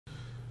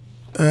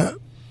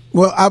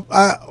Well,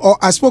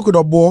 I spoke with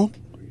Obo,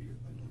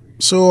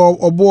 so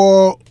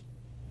Obo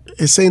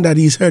is saying that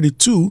he's heard it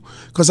too,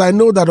 because I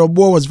know that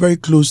Obo was very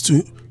close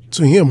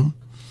to him,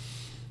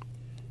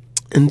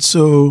 and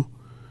so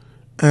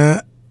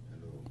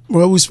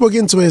well, we've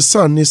spoken to his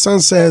son. His son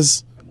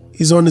says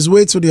he's on his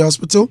way to the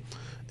hospital,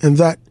 and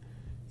that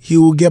he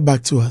will get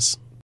back to us.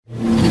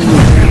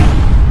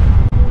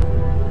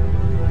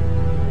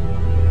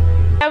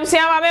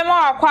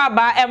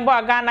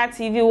 Ghana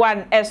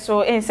TV1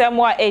 eso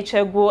nsemo a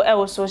echego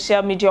e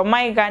social media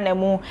my Ghana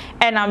mu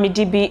ena me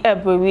dibi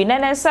ebrewi na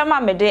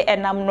nsema me de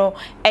enam no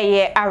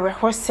eye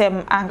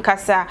arehosem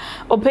ankasa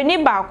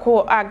openi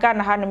baako a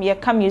Ghana hanom ye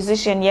ka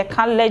musician ye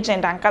ka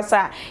legend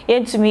ankasa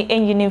yentumi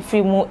enyini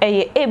free mu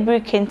eye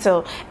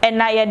Crentsil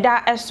ena ye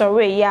da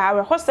esore ya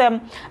arehosem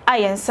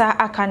ayensa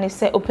akane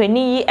se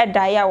openi yi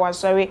eda ya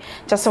wasore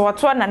chese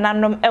wato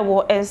nananom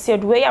ewo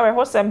ensieduwe ya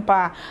arehosem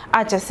pa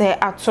a chese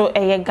ato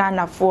eye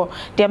Ghana for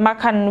de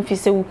maka no fi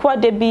se wukwa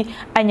de bi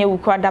anya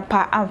wukwa da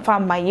pa amfa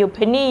maye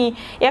openi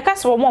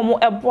yakase wo mo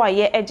ebo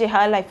aye eje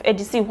Highlife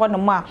edisi ho no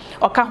ma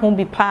oka ho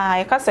bi pa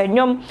yakase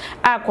nwom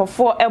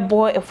akofo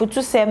ebo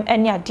efutusem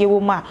ene ade wo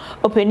ma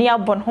openi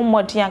abon ho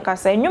modi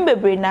yankase nwom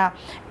bebre na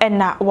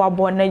ena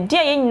wabon na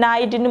die nyina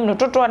edinim no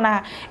toto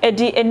na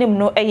edi enim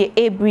no eye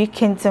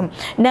Crentsil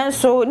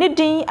nanso ni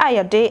din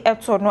ayede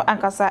eto no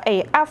ankasa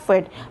eye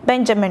Alfred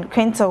Benjamin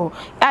Crentsil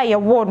aye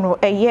wo no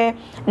eye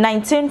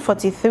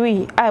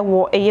 1943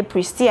 awo eye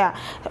Pristia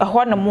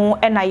honomo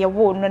ena ye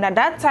wo no na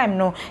that time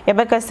no ye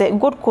beka say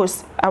good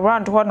coast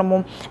around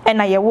honomo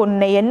ena ye wo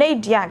na ye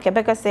nadia ke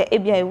beka say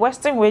ebia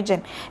western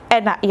region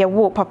ena ye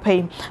wo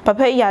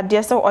papa ya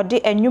de so ode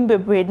enwum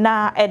bebre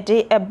na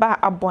ede eba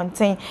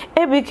abonten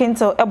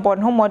Crentsil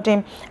ebon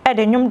homodin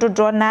ede nwum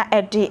dodo na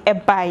ede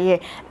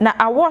ebaye na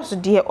awards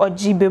de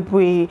oji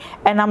bebre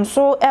enam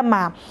so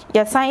ema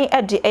ye san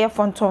ede eye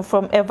fonton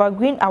from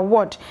Evergreen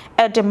Award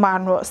ede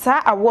mano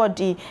sa award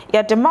ye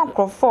de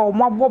mankrofo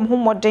mabom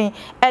homodin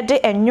ede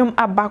enwum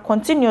aba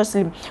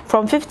continuously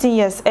from 15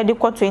 years ede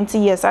ko 20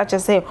 years ache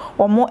say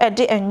omo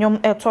ede enwum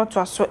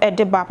etoto so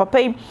ede ba papa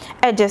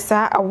ede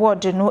sa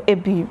award no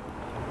ebi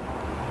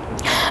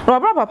no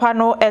bra papa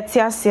no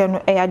etiase no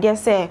eyade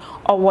se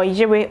owo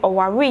yire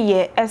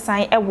owariye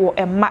esan ewo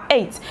emma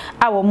 8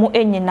 awo mu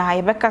enyina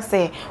yebeka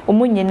se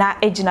omu nyina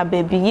ejina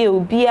baby ye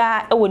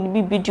obia ewo ni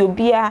bibidio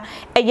obia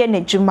eye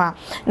n'adwuma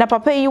na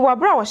papa yi wa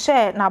bra wo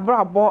share na bra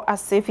abo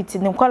ase fiti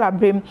ne kwala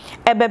brem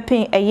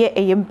ebepin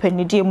eye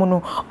mpanidie mu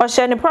no o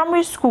share ne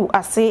primary school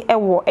ase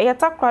ewo eye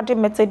Takrade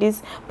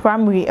Methodist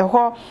primary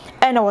eho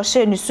ena wo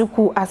share ne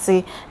school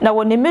ase na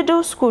wo ne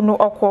middle school no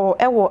okwo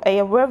ewo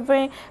eye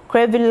Reverend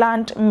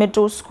Cleveland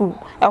Middle School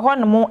eho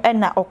no mo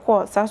ena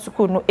okwo sa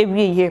school no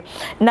ewieye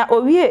na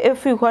owie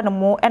efi ho no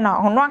mo ena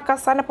hono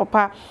akasa ne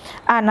papa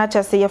ana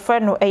chese ye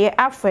friend no eye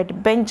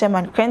Alfred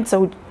Benjamin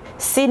Crentsil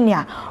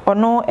senior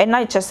ono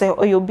ena chese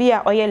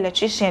oyobia oye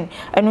electrician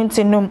enu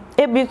ntinum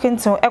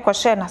Crentsil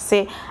ekwohye na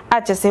se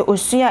achese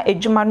osua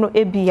edwuma no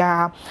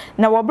ebia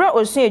na wobra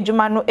osua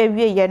edwuma no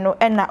ewieye no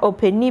ena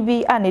openi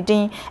bi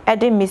anedin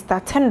ede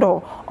Mr.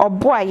 Tendo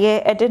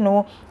oboaye ede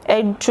no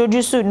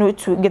introduce no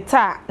to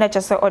guitar na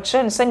chese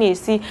ochre nse na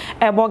esi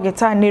ebo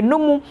guitar na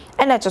enumu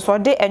ena chese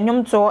ode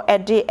enwum to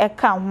ede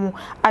eka ho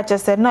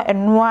achese na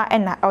enua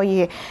ena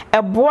oye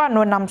eboa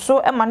no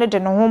namso emane de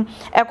no ho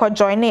ekọ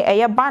join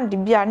eye band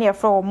bia na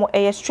efre wo mo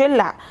eye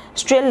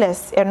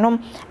Strayless enum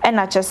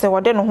ena chese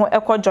ode no ho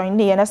ekọ join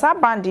ye na sa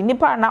band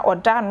nipa na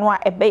oda no a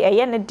ebe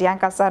eye ne de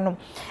ankasa no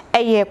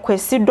eye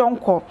Kwesi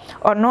Donko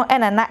ono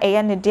ena na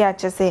eye ne de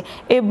achese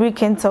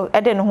Crentsil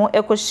ede no ho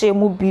ekọ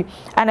shemu bi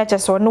ana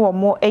chese ono wo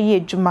mo eye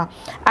adwuma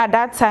at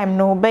that time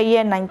no be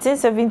year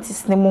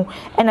 1970s ne mu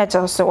ena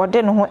chese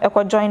ode no ho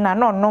ekọ join na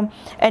no no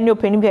ene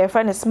openi bi e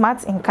friend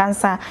smart in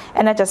cancer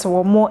ena chese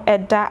wo mo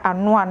eda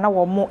ano na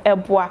wo mo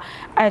eboa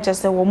ena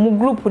chese wo mo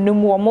group ne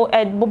mu wo mo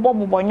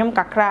bobo nyom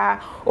kakra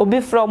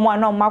obi fra mo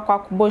ana makwa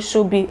kubo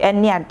show bi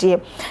ene ade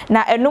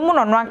na enum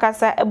no no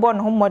ankasa ebo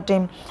no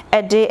homodem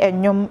ede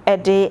enwum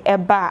ede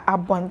eba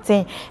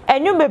abonten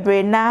enwum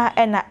bebre na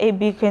ena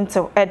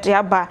Crentsil ede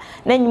aba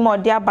na nyim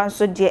ode aba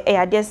nso de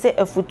ade se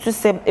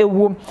afutusem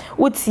ewo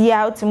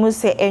utia utimu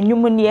se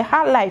enwum ne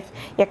Highlife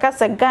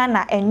yakasa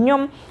Ghana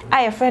enwum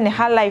aye friend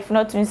Highlife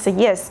not to say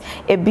yes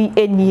ebi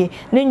enie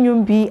na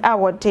nwum bi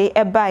awode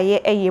eba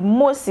ye eye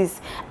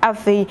Moses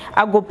afi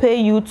I go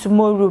pay you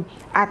tomorrow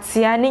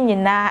atia ne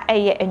nyina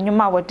eye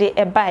enwum awode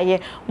eba ye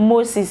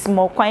Moses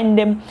mo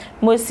kwandem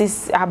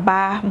Moses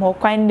aba mo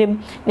kwandem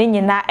ne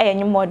nyina eye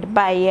enwum wode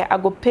ba ye I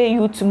go pay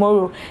you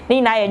tomorrow ne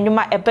nyina enwum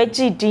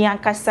ebaji din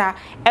yankasa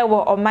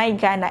ewo oman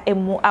Ghana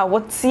emu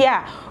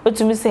awotia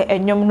otumi se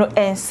enyom no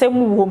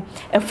ensem wom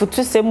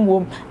efutu sem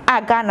wom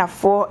agana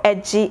for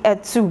eji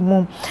etu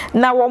mum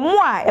na wo mo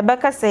a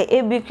ebeka se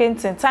AB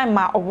Crentsil time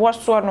ma obo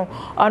so no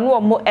ono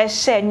wo mo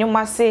ehye enyom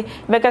ase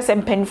ebeka se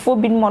mpanifo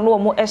bi no no wo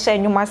mo ehye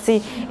enyom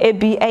ase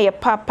ebi eye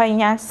papa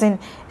nyansen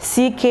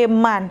CK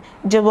man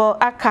jebo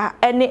aka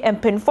ene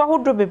mpanifo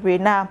hodro bebre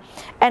na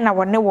ena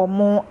wone wo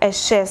mo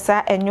ehye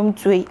sa enyom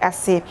tuei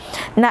ase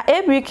na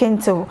AB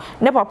Crentsil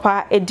ne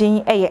papa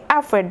edin eye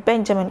Alfred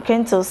Benjamin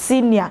Crentsil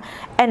senior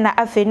ena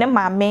afi ne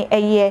maame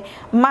eye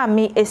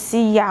maame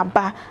esi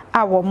yaba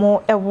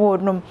awomo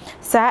ewonum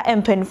sa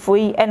empanfo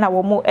yi ena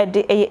womo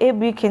ede eye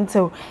AB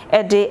Crentsil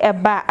ede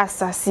eba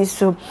asasi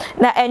so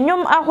na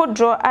enyom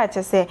ahodro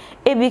atese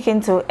AB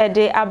Crentsil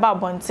ede aba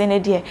bontene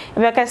de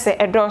ebeka se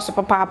edoso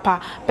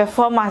papa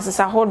performances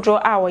ahodro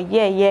awo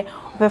ye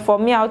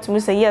perform out to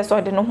say yes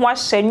or the no ho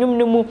ahye nwum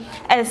no mu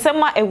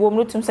ensema ewom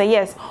no tum say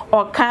yes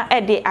or kan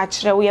ede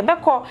akire we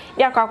beko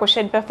yakwa akwo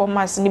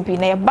performance ni bi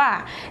na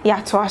eba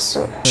ya to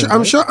aso.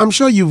 I'm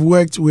sure you've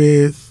worked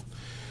with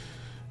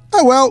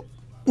well,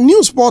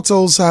 news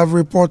portals have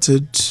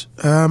reported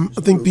I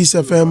think Peace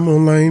FM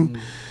online,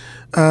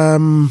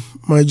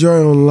 My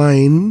Joy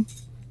online,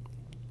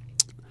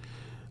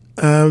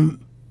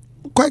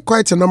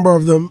 quite a number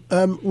of them.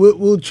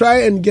 We'll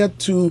try and get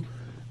to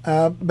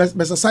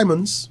Mr.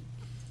 Simons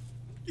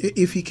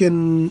if he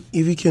can.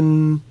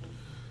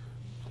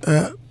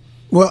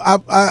 Well,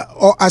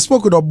 I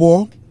spoke with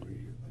Obo,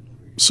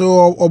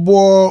 so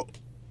Obo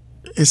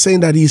is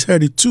saying that he's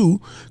heard it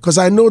too, because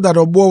I know that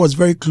Obo was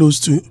very close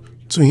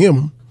to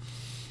him,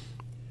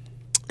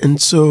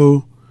 and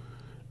so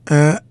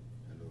well,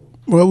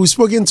 we've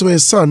spoken to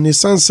his son. His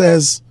son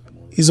says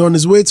he's on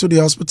his way to the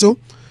hospital,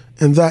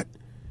 and that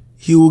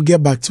he will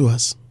get back to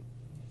us.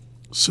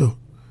 So,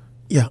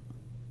 yeah.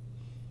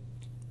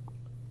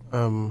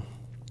 I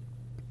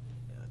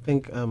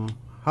think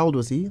how old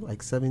was he?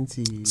 Like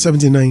 70?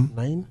 79.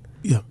 9?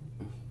 Yeah. Okay.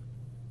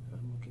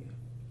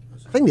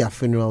 I think there are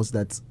funerals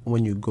that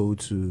when you go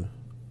to,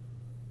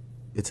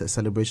 it's a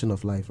celebration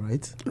of life,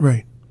 right?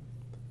 Right.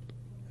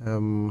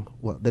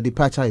 Well, the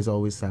departure is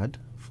always sad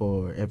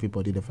for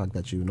everybody, the fact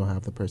that you don't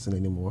have the person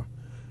anymore.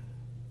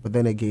 But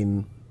then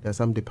again, there are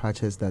some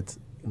departures that,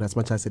 in as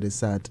much as it is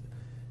sad,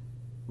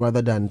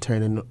 rather than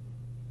turning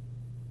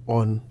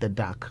on the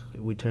dark,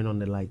 we turn on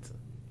the light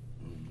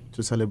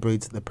to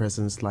celebrate the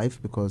person's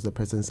life, because the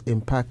person's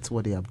impact,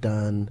 what they have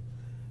done,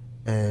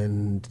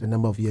 and the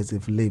number of years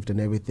they've lived and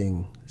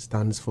everything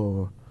stands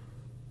for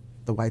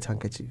the white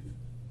handkerchief.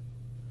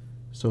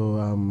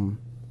 So,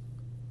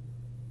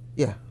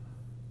 yeah,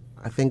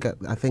 I think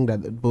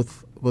that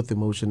both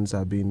emotions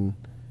are being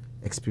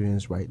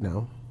experienced right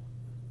now.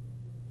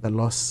 The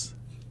loss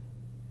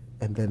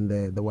and then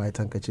the white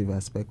handkerchief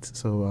aspect.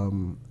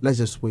 So let's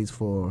just wait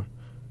for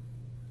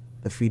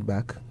the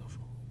feedback.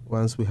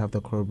 Once we have the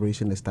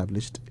corroboration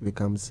established, it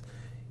becomes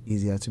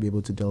easier to be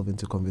able to delve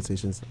into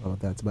conversations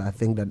about that. But I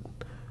think that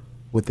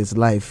with his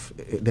life,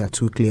 there are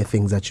two clear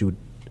things that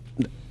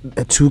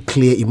two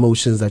clear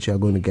emotions that you are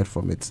going to get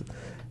from it.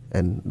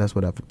 And that's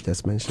what I've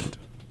just mentioned.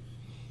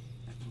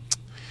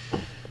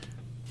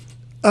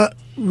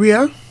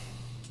 Ria?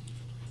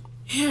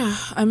 Yeah,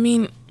 I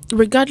mean,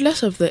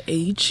 regardless of the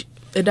age,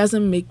 it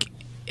doesn't make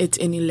it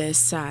any less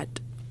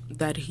sad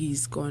that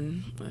he's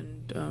gone.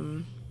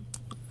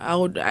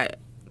 And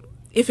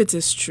if it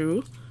is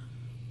true,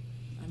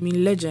 I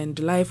mean, legend,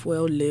 life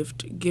well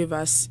lived,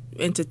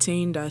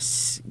 entertained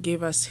us,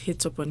 gave us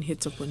hits upon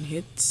hits upon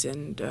hits,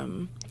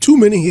 and too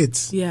many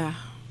hits. Yeah,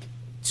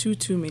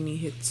 too many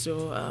hits.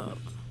 So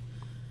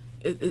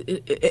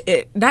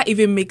that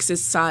even makes it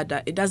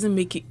sadder. It doesn't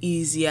make it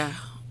easier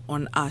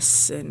on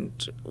us. And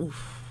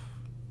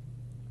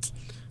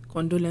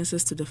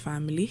condolences to the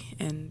family.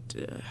 And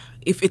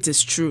if it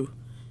is true,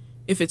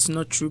 if it's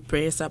not true,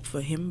 prayers up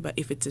for him. But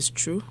if it is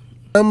true.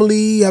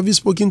 Family, have you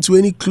spoken to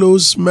any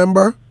close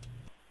member?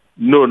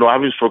 No, I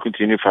haven't spoken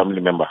to any family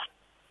member.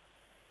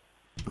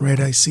 Right,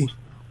 I see.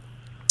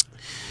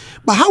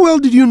 But how well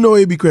did you know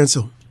AB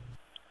Crentsil?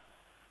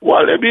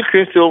 Well, AB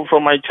Crentsil,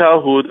 from my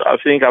childhood, I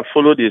think I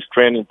followed his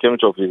trend in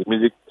terms of his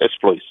music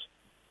exploits.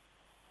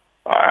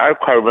 I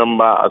quite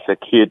remember as a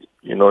kid,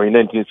 in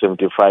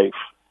 1975,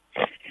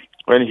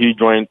 when he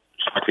joined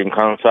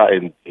Crentsil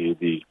and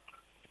they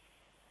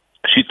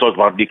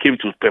came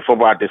to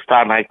perform at the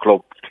Star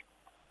nightclub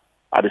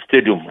at the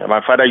stadium. And my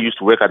father used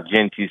to work at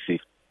GNTC.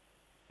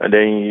 And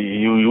then he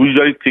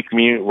usually take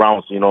me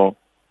rounds, on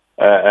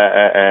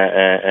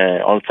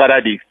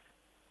Saturdays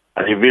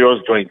at the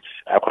various joints.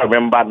 I can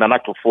remember Nana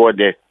Tofo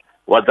there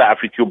was the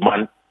African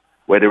band,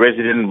 were the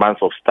resident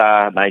bands of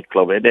Star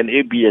nightclub. And then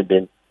AB and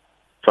then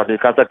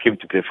Crentsil came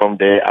to perform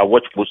there. I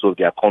watched most of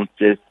their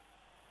concerts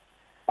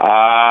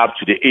up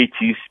to the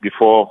 80s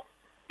before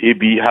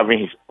AB having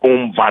his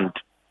own band,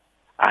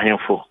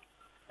 Agyapong.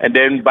 And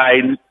then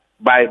by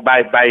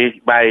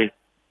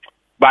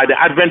the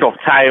advent of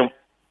time,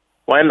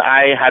 when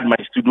I had my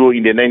studio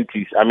in the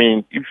 90s, I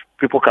mean, if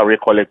people can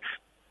recollect,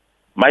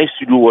 my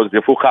studio was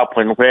the focal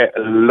point where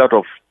a lot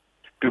of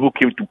people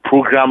came to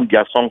program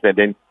their songs and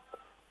then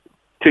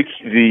take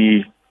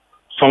the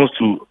songs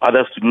to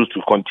other studios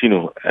to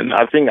continue. And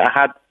I think I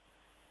had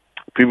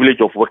the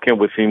privilege of working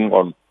with him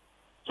on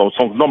some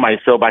songs, not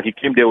myself, but he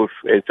came there with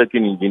a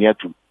certain engineer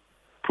to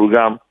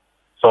program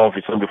some of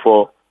his songs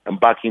before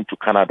embarking to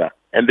Canada.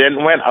 And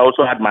then when I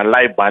also had my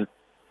live band,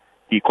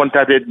 he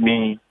contacted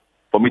me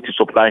for me to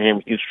supply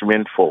him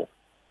instruments for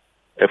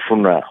a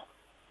funeral.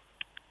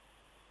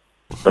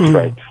 That's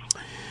right.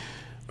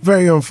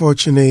 Very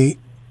unfortunate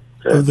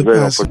of the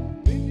past.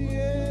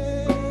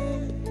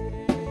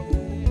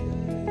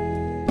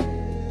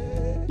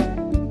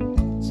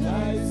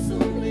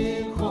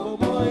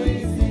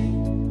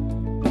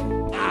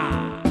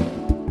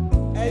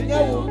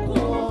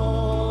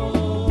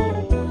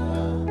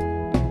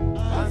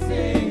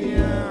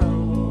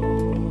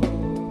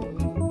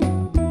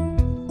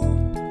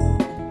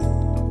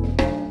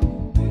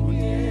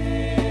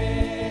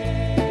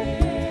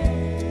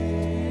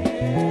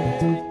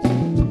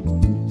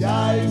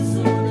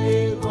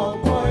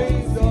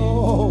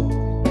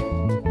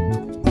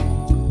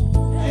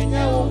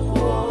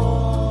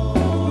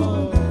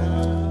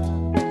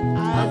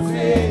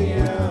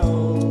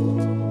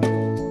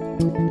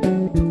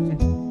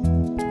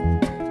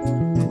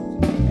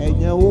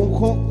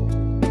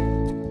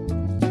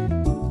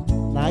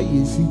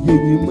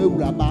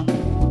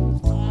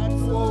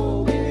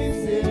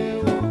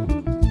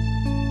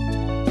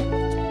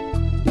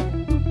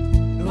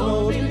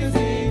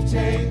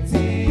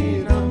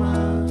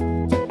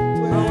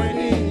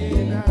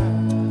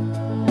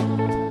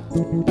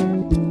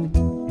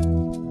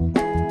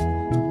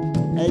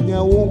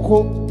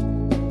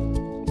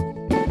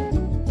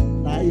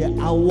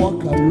 I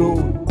walk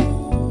alone.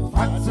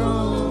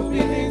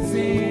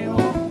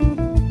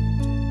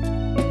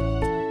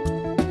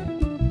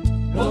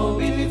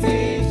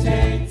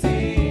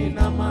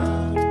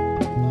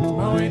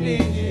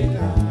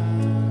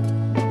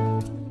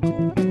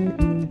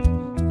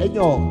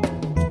 Enyo,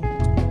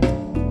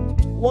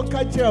 walk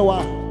a chairwa,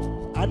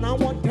 and I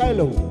want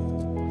Kylo,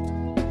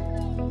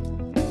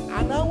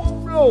 and I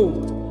want flow.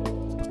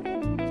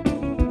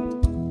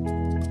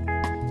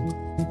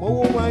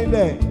 Mo mind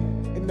there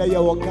in the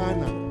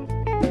Yawagana.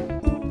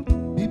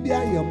 Bibi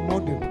I am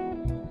modern.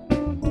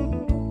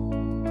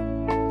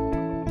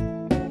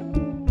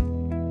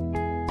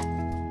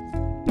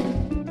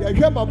 You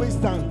hear my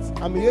stance.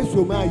 I'm a yes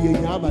woman. You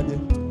have it.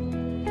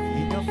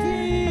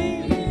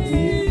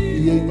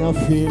 You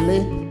feel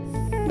it.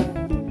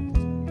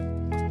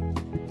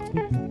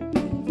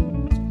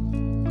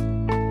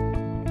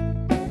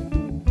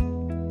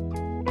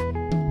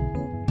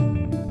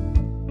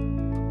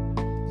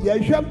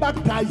 You should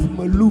baptize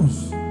my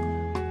loose.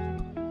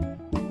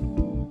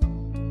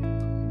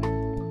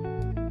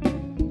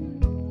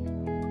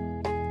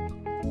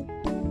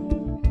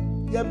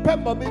 You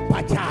pepper me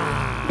pacha.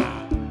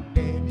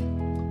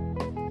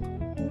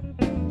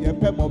 You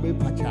pepper me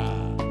pacha.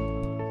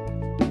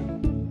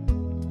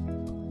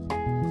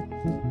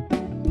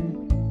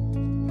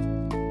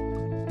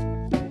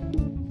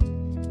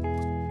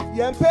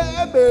 You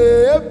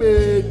pepper me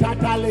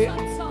tatale.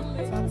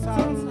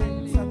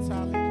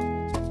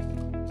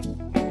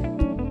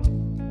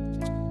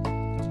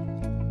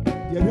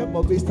 You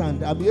remember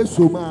stand. I'm a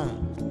soma.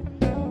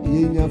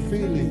 In your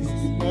feelings,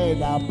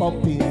 head are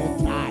pumping and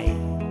tie.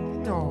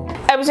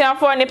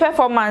 For any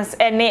performance,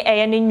 any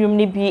room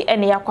ni be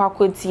any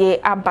aquacotie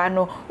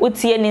abano,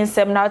 utie in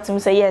some now to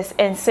say yes,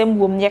 and same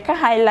room yaka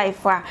high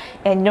life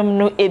and yum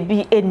no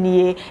ebi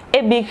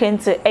ebi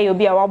kente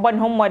ayobi our born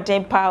home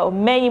modern power,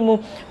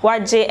 mayimu,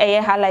 waje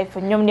a high life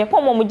and yum near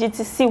pomo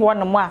to see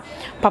one more.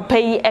 Papa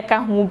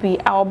eka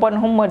hubi our born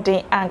home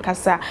modern and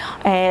casa,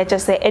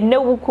 just say a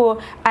no wuko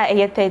at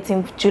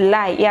 13th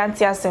July,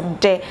 yantia some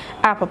day,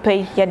 a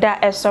papa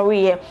yada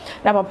sorry,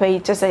 na papa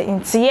just say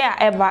in tia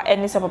ever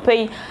any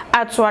papa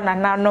at one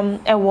nanom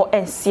ewo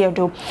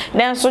ensiedo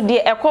nanso de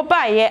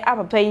ekoba ye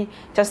apapai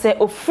just say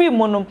ofri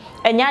monum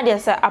enya de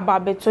say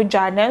ababeto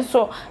dwa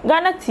nanso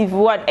Ghana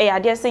TV1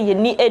 ade say ye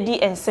ni edi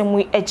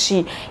ensemu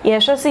echi ye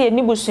hwe say ye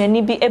ni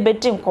busuani bi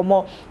ebedi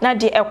nkomo na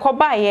de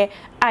ekoba ye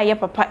aye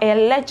papa a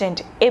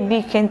legend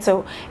ebi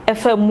Crentsil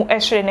efemu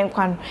ehwere ne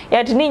nkwan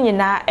ye de ni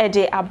nyina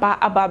ede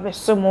aba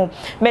besomo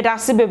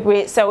medase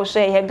bebre say wo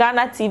hwe ye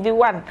Ghana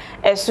TV1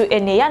 esu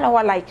ene ya na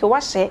wa like wa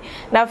hye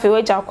na fe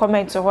we ja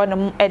comment ho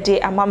no ede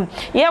amam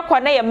ye kwa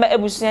na ye ma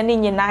ebusua ni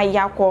nyina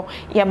yakọ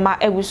ye ma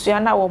ebusua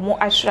na wo mu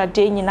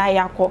ahwrade nyina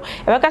yakọ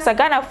e beka sa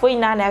Ghana fo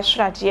nyina na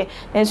ahwrade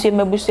nanso ye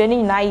ma ebusua ni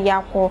nyina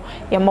yakọ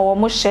ye ma wo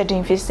mu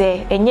shedding fi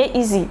say enye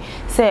easy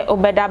say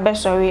obeda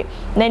besori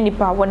na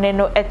nipa wone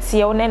no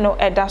etie wone no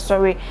eda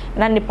sorry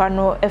na nipa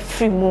no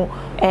afri mu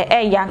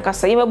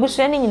yankasa ye ma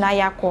ebusua ni nyina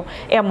yakọ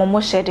e mo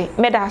mo shedding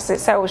medase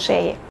say wo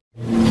hweye